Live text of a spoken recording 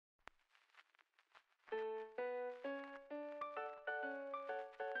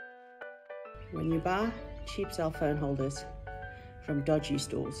When you buy cheap cell phone holders from dodgy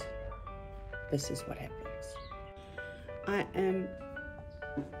stores, this is what happens. I am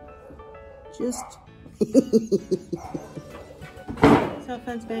just cell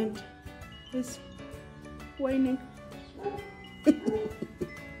phone's band is waning.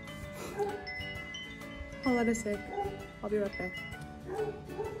 Hold on a sec, I'll be right back.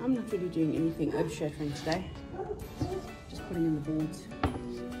 I'm not really doing anything earth-shattering today. Just putting in the boards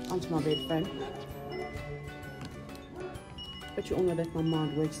onto my bed frame. But you all know that my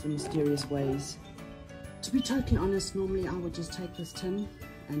mind works in mysterious ways. To be totally honest, normally I would just take this tin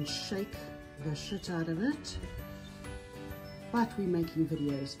and shake the shit out of it. But we're making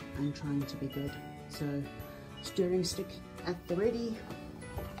videos and trying to be good. So, stirring stick at the ready.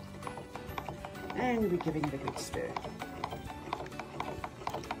 And we're giving it a good stir.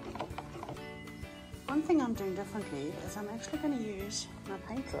 One thing I'm doing differently is I'm actually going to use my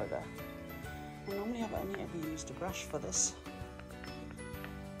paint roller. And normally I've only ever used a brush for this.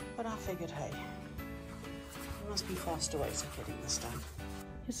 But I figured, hey, there must be faster ways of getting this done.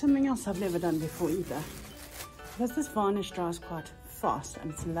 Here's something else I've never done before either. Because this varnish dries quite fast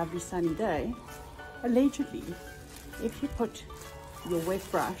and it's a lovely sunny day, allegedly, if you put your wet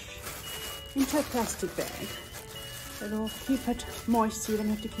brush into a plastic bag, it'll keep it moist so you don't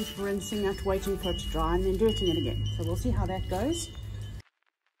have to keep rinsing it, waiting for it to dry and then dirtying it again. So we'll see how that goes.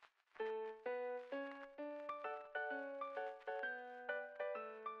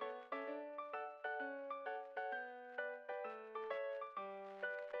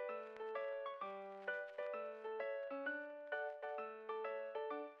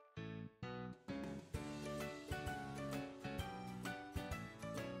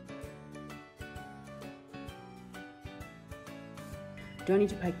 Do I need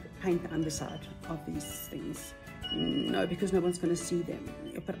to paint the underside of these things? No, because no one's going to see them.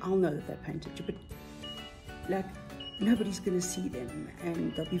 But I'll know that they're painted. But like, nobody's going to see them,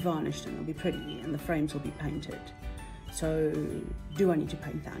 and they'll be varnished and they'll be pretty, and the frames will be painted. So, do I need to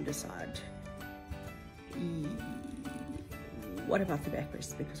paint the underside? What about the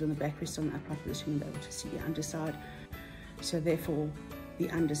backrest? Because when the backrest on the upright position, you'll be able to see the underside. So therefore, the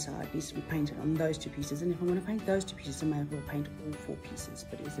underside needs to be painted on those two pieces, and if I want to paint those two pieces, I may as well paint all four pieces.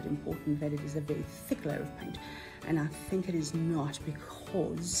 But is it important that it is a very thick layer of paint? And I think it is not,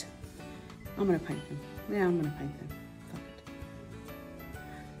 because I'm going to paint them. Yeah, I'm going to paint them. Fuck it.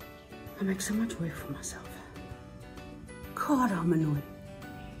 I make so much work for myself. God, I'm annoyed.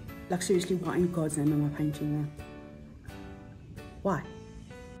 Like, seriously, why in God's name am I painting them? Why?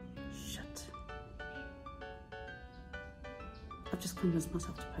 I've just convinced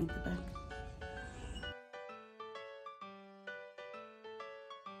myself to paint the back.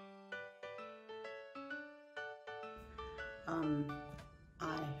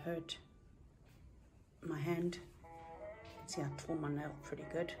 I hurt my hand. See, I tore my nail pretty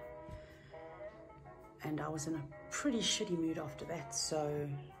good. And I was in a pretty shitty mood after that, so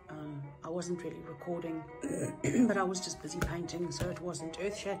I wasn't really recording, but I was just busy painting, so it wasn't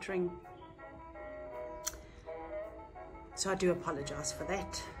earth-shattering. So I do apologize for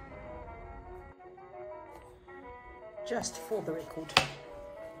that. Just for the record.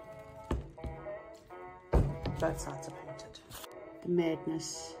 Both sides are painted. The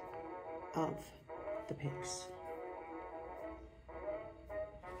madness of the pigs.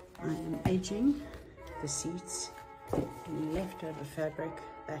 I am aging the seats in leftover fabric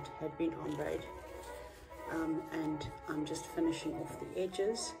that had been ombrayed. And I'm just finishing off the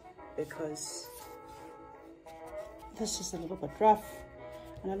edges because this is a little bit rough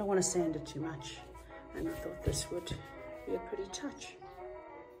and I don't want to sand it too much, and I thought this would be a pretty touch.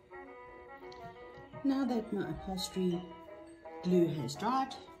 Now that my upholstery glue has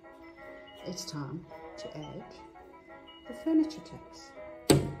dried, it's time to add the furniture tacks.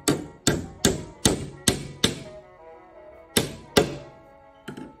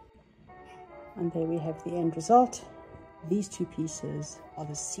 And there we have the end result. These two pieces are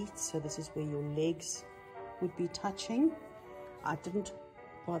the seats, so this is where your legs would be touching. I didn't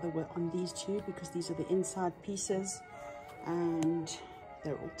bother on these two because these are the inside pieces and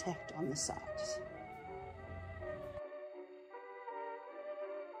they're all tacked on the sides.